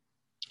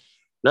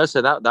 No,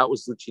 so that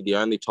was literally the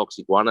only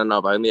toxic one, and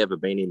I've only ever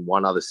been in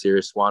one other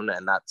serious one,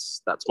 and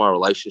that's my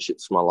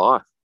relationships for my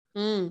life.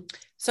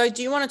 So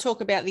do you want to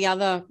talk about the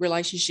other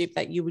relationship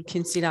that you would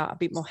consider a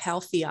bit more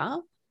healthier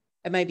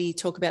and maybe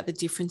talk about the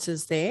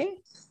differences there?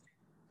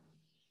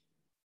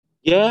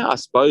 Yeah, I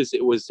suppose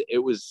it was,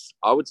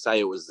 I would say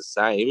it was the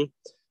same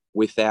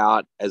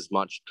without as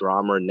much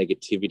drama and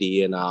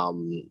negativity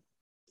and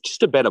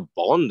just a better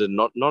bond and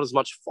not as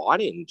much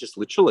fighting, just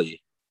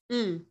literally.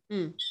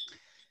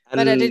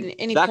 But at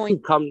any that point,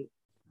 could come.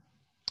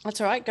 That's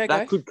all right.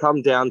 Go. Could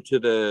come down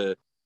to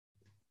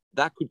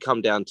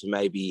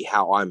maybe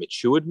how I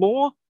matured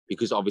more,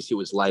 because obviously it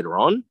was later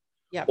on.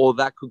 Yeah. Or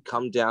that could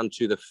come down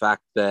to the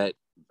fact that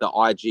the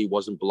IG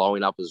wasn't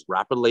blowing up as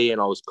rapidly,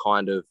 and I was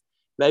kind of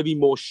maybe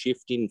more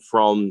shifting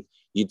from,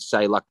 you'd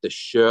say, like the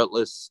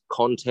shirtless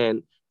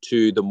content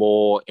to the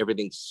more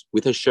everything's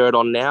with a shirt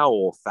on now,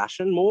 or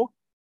fashion more.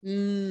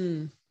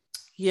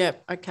 Yeah.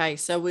 Okay.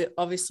 So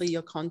obviously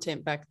your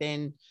content back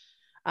then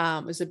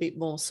was a bit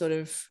more sort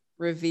of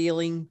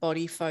revealing,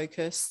 body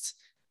focused.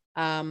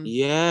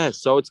 Yeah.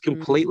 So it's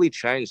completely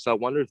changed. So I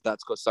wonder if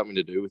that's got something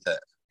to do with it.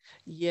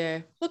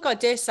 Yeah. Look, I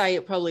dare say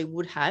it probably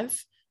would have,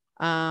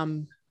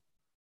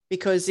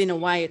 because in a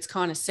way it's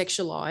kind of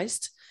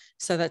sexualized.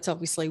 So that's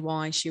obviously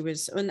why she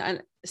was,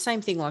 and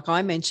same thing like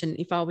I mentioned,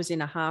 if I was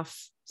in a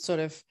half sort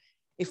of,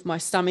 if my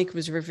stomach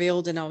was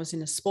revealed and I was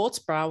in a sports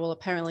bra, well,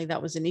 apparently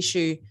that was an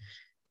issue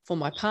for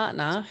my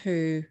partner,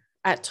 who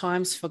at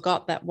times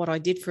forgot that what I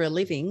did for a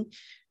living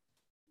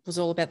was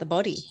all about the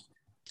body.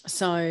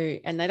 So,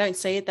 and they don't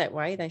see it that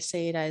way. They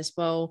see it as,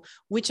 well,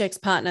 which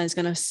ex-partner is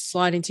going to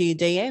slide into your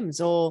DMs,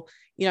 or,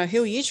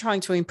 who are you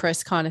trying to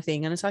impress, kind of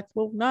thing. And it's like,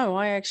 well, no,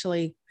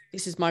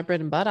 this is my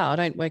bread and butter. I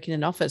don't work in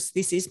an office.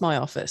 This is my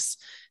office.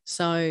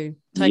 So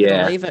take it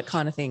or leave it,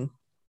 kind of thing.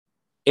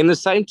 In the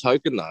same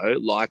token though,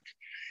 like,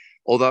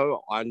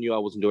 although I knew I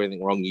wasn't doing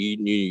anything wrong, you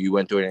knew you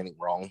weren't doing anything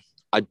wrong.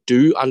 I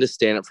do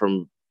understand it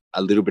from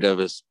a little bit of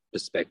a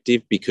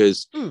perspective,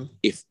 because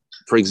if,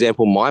 for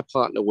example, my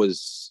partner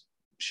was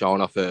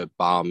showing off her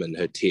bum and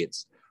her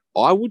tits,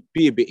 I would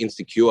be a bit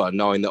insecure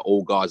knowing that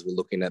all guys were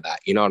looking at that.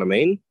 You know what I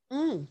mean?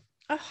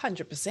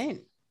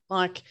 100%.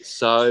 Like,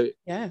 so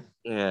yeah.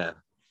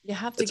 You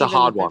have to give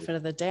them the benefit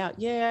of the doubt.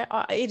 Yeah,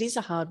 it is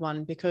a hard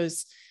one,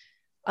 because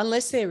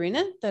unless they're in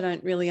it, they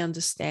don't really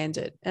understand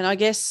it. And I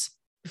guess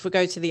if we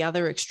go to the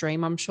other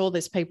extreme, I'm sure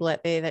there's people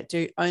out there that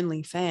do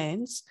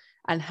OnlyFans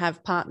and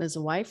have partners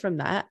away from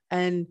that,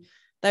 and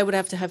they would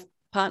have to have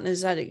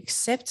partners that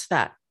accept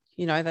that,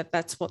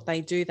 that's what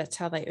they do. That's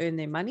how they earn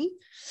their money.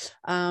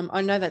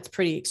 I know that's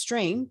pretty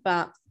extreme,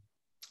 but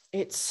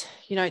it's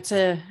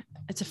a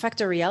fact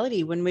of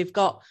reality when we've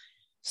got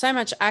so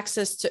much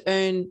access to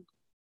earn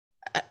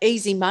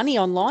easy money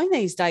online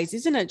these days,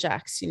 isn't it,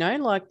 Jax?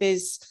 Like,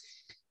 there's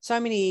so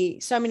many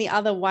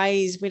other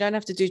ways. We don't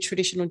have to do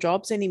traditional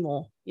jobs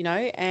anymore,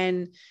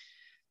 and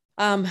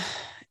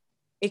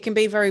it can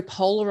be very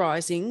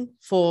polarizing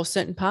for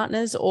certain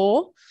partners,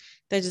 or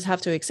they just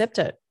have to accept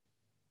it.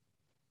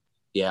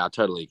 Yeah, I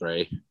totally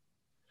agree.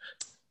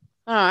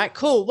 All right,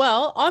 cool.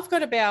 Well, I've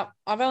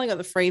only got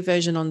the free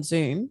version on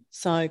Zoom.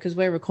 So, because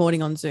we're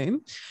recording on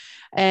Zoom,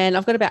 and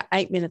I've got about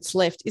 8 minutes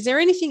left. Is there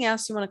anything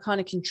else you want to kind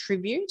of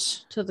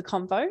contribute to the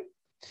convo?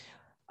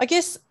 I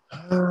guess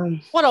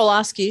what I'll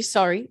ask you,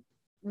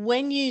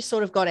 when you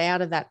sort of got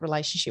out of that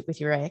relationship with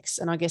your ex,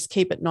 and I guess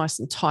keep it nice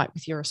and tight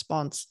with your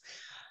response,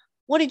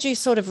 what did you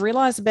sort of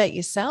realize about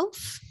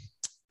yourself?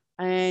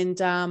 And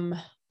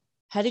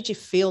how did you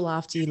feel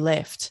after you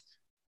left?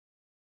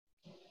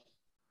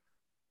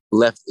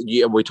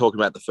 Yeah, we're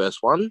talking about the first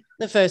one?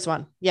 The first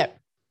one, yep.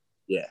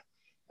 Yeah.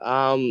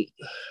 I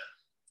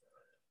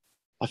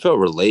felt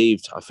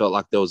relieved. I felt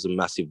like there was a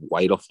massive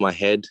weight off my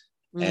head,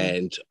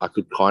 and I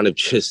could kind of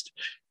just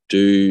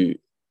do,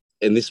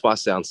 and this might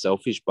sound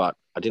selfish, but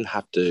I didn't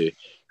have to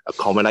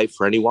accommodate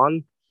for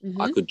anyone.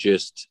 I could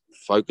just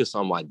focus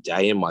on my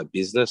day and my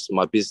business.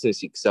 My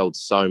business excelled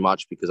so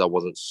much because I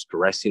wasn't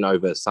stressing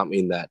over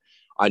something that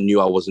I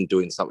knew I wasn't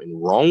doing something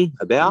wrong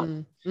about.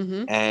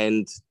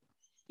 And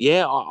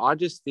yeah, I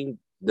just think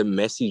the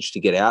message to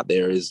get out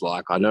there is,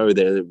 like, I know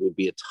there will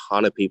be a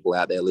ton of people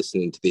out there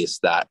listening to this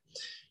that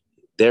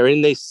they're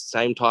in this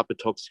same type of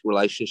toxic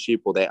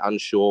relationship, or they're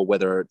unsure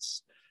whether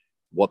it's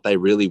what they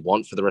really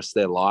want for the rest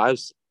of their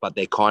lives, but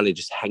they're kind of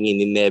just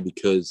hanging in there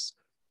because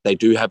they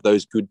do have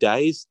those good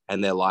days,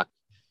 and they're like,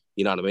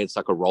 you know what I mean? It's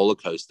like a roller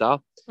coaster.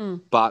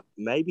 But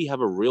maybe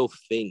have a real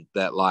think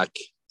that, like,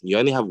 you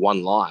only have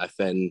one life,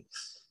 and,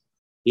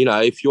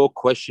 if you're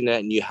questioning it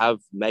and you have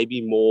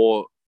maybe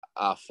more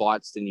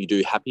fights than you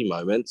do happy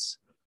moments,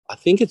 I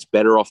think it's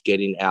better off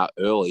getting out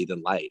early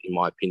than late, in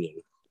my opinion.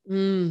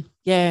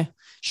 Yeah.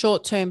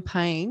 Short-term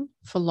pain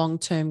for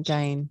long-term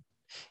gain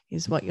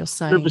is what you're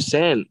saying.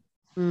 100%.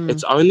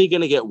 It's only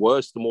going to get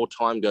worse the more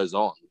time goes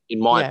on, in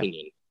my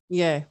opinion.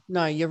 Yeah.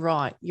 No, you're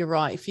right. You're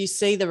right. If you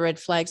see the red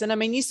flags, and I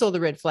mean, you saw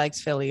the red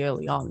flags fairly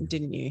early on,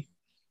 didn't you?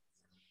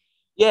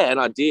 Yeah, and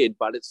I did,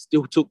 but it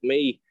still took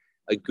me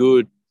a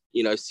good,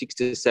 6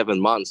 to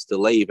 7 months to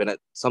leave. And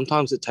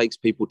sometimes it takes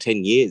people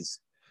 10 years.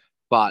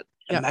 But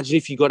imagine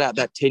if you got out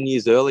that 10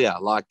 years earlier,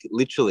 like,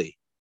 literally.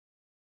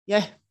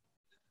 Yeah,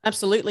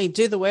 absolutely.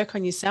 Do the work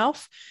on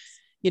yourself,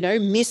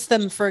 miss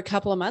them for a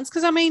couple of months.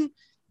 Because, I mean,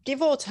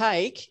 give or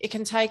take, it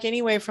can take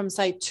anywhere from,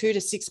 say, 2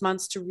 to 6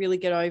 months to really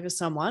get over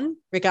someone,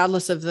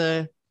 regardless of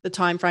the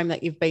time frame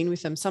that you've been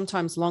with them.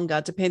 Sometimes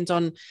longer, depends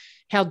on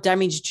how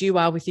damaged you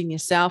are within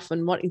yourself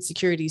and what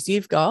insecurities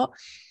you've got.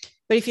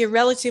 But if you're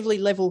relatively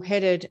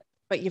level-headed,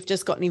 but you've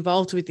just gotten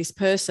involved with this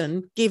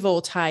person, give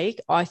or take,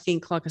 I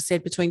think, like I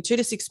said, between 2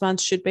 to 6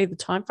 months should be the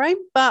time frame.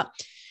 But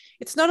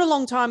it's not a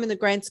long time in the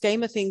grand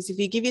scheme of things if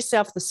you give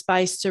yourself the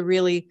space to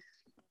really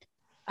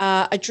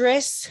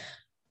address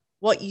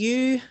what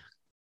you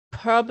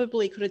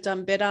probably could have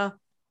done better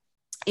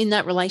in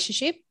that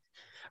relationship,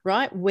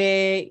 right?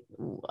 Where,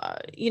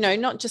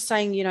 not just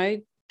saying,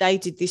 they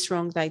did this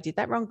wrong, they did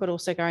that wrong, but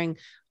also going,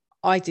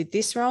 I did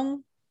this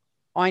wrong,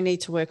 I need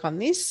to work on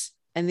this.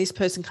 And this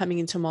person coming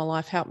into my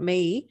life helped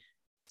me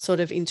sort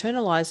of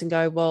internalize and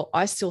go, well,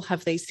 I still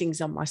have these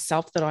things on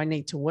myself that I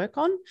need to work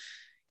on,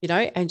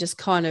 and just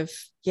kind of,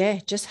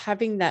 just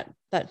having that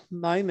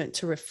moment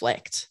to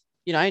reflect,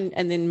 and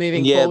then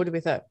moving forward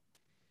with it.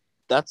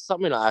 That's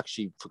something I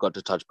actually forgot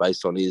to touch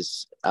base on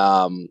is,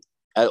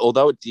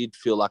 although it did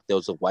feel like there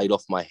was a weight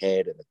off my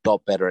head and it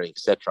got better, and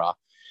etc.,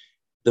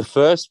 the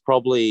first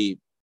probably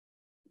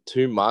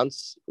 2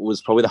 months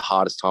was probably the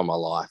hardest time of my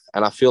life.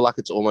 And I feel like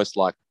it's almost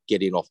like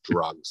getting off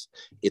drugs.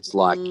 It's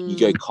like you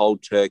go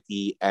cold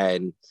turkey,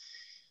 and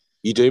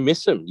you do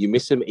miss them. You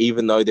miss them,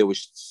 even though there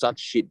was such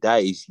shit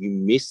days. You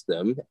miss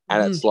them,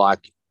 and it's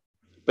like.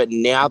 But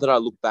now that I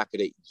look back at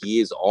it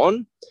years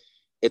on,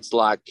 it's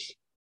like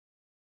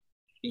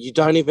you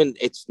don't even.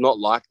 It's not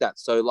like that.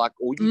 So like,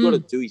 all you got to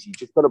do is you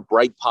just got to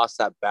break past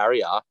that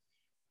barrier,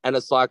 and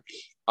it's like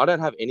I don't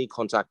have any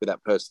contact with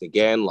that person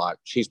again. Like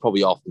she's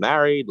probably off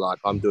married. Like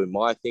I'm doing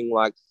my thing.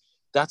 Like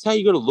that's how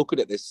you got to look at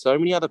it. There's so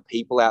many other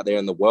people out there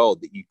in the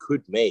world that you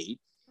could meet.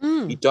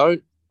 You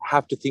don't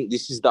have to think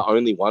this is the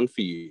only one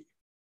for you.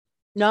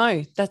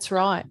 No, that's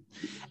right.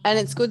 And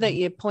it's good that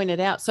you pointed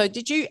out. So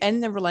did you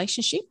end the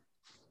relationship?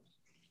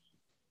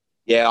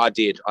 Yeah, I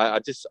did. I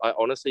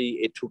honestly,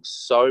 it took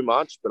so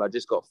much, but I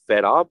just got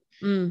fed up.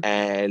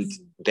 And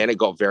then it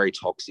got very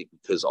toxic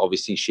because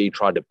obviously she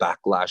tried to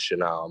backlash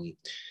and,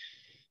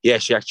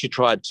 she actually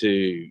tried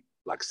to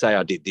like say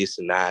I did this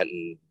and that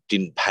and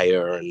didn't pay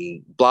her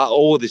and blah,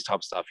 all this type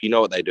of stuff. You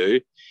know what they do.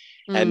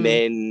 And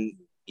then,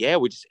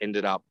 we just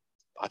ended up,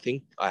 I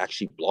think I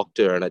actually blocked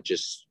her and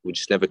we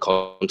just never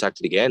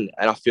contacted again.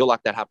 And I feel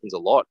like that happens a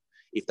lot.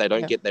 If they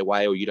don't get their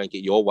way or you don't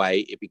get your way,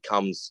 it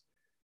becomes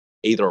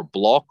either a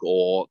block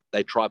or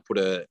they try to put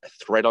a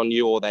threat on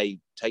you or they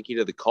take you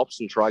to the cops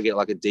and try to get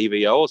like a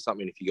DVO or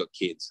something if you got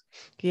kids.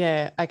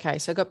 Yeah. Okay.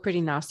 So it got pretty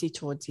nasty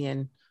towards the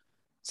end.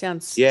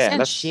 Sounds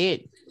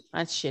shit.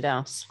 That's shit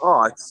house.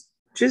 Oh, it's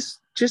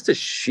just a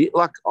shit.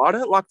 Like, I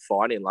don't like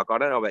fighting. Like, I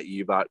don't know about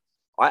you, but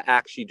I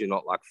actually do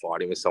not like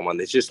fighting with someone.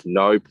 There's just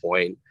no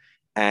point.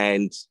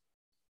 And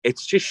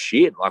it's just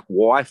shit. Like,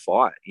 why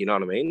fight? You know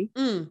what I mean?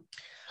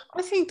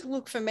 I think,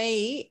 look, for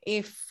me,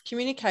 if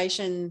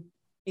communication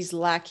is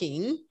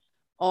lacking,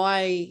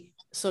 I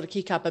sort of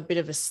kick up a bit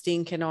of a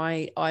stink and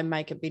I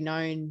make it be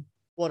known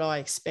what I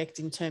expect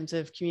in terms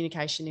of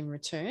communication in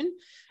return.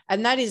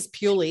 And that is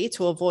purely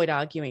to avoid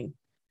arguing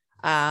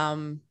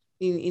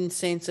in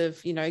sense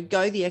of,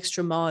 go the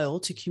extra mile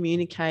to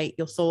communicate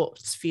your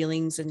thoughts,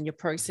 feelings, and your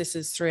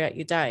processes throughout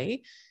your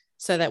day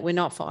so that we're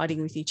not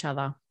fighting with each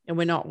other and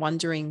we're not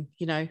wondering,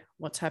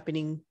 what's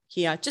happening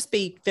here. Just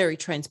be very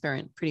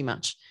transparent, pretty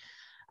much.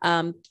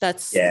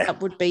 That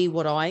would be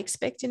what I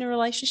expect in a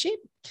relationship.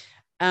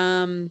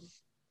 But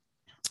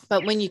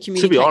when you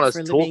communicate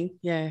for a living,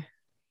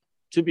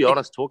 To be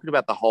honest, talking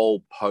about the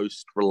whole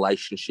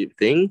post-relationship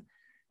thing,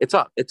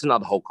 it's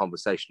another whole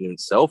conversation in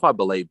itself, I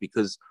believe,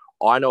 because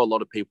I know a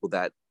lot of people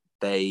that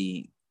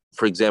they,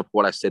 for example,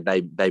 what I said,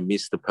 they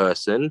miss the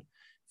person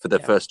for the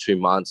first 2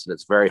 months and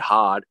it's very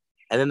hard.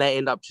 And then they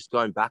end up just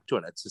going back to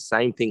it. It's the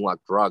same thing like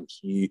drugs.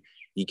 You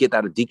get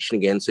that addiction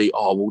again. So,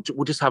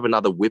 we'll just have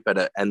another whip at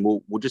it and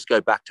we'll just go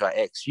back to our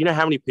ex. You know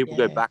how many people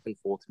go back and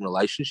forth in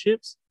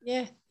relationships?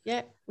 Yeah,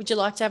 yeah. Would you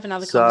like to have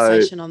another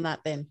conversation on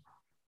that then?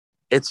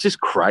 It's just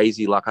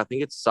crazy. Like, I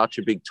think it's such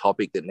a big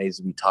topic that needs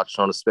to be touched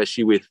on,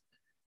 especially with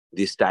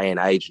this day and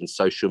age and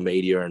social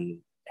media and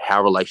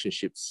how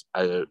relationships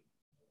are,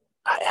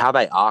 how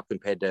they are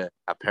compared to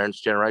our parents'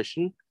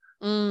 generation.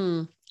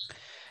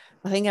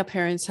 I think our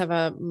parents have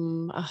a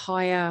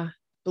higher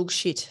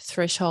bullshit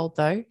threshold,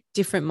 though.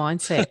 Different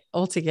mindset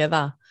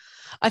altogether.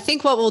 I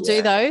think what we'll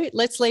do, though,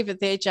 let's leave it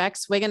there,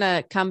 Jax. We're going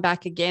to come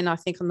back again, I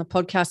think, on the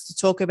podcast to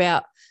talk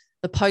about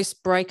the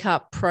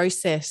post-breakup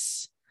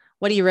process.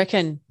 What do you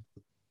reckon?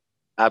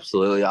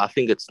 Absolutely. I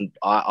think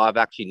I've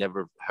actually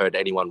never heard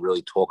anyone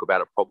really talk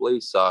about it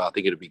properly, so I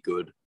think it'd be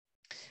good.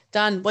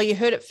 Done. Well, you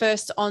heard it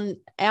first on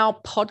our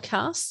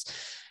podcast.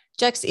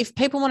 Jax, if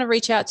people want to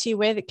reach out to you,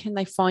 where can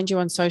they find you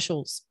on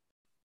socials?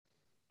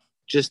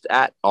 Just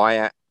at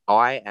I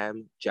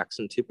am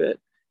Jackson Tippett,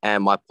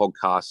 and my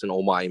podcast and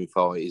all my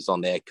info is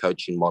on there,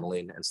 coaching,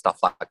 modeling and stuff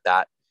like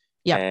that.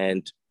 Yeah.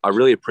 And I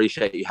really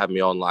appreciate you having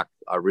me on. Like,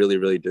 I really,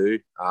 really do.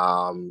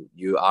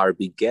 You are a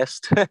big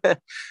guest, a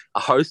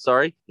host,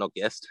 sorry, not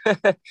guest.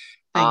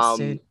 Thanks,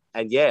 dude.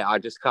 And I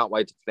just can't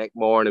wait to connect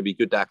more, and it'd be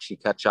good to actually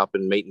catch up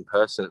and meet in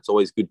person. It's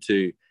always good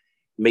to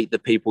meet the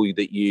people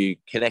that you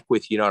connect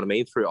with, you know what I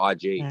mean, through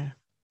IG. Yeah,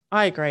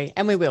 I agree.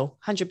 And we will,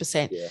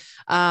 100%.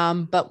 Yeah.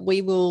 But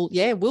we will,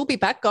 we'll be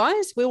back,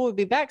 guys. We will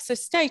be back. So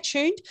stay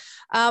tuned.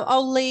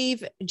 I'll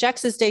leave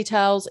Jax's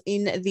details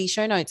in the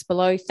show notes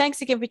below.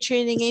 Thanks again for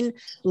tuning in.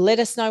 Let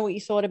us know what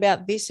you thought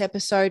about this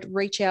episode.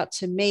 Reach out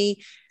to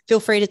me. Feel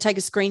free to take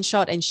a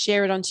screenshot and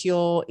share it onto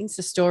your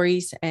Insta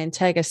stories and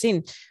tag us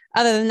in.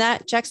 Other than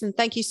that, Jackson,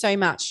 thank you so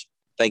much.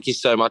 Thank you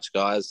so much,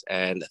 guys.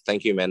 And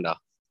thank you, Amanda.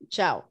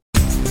 Ciao.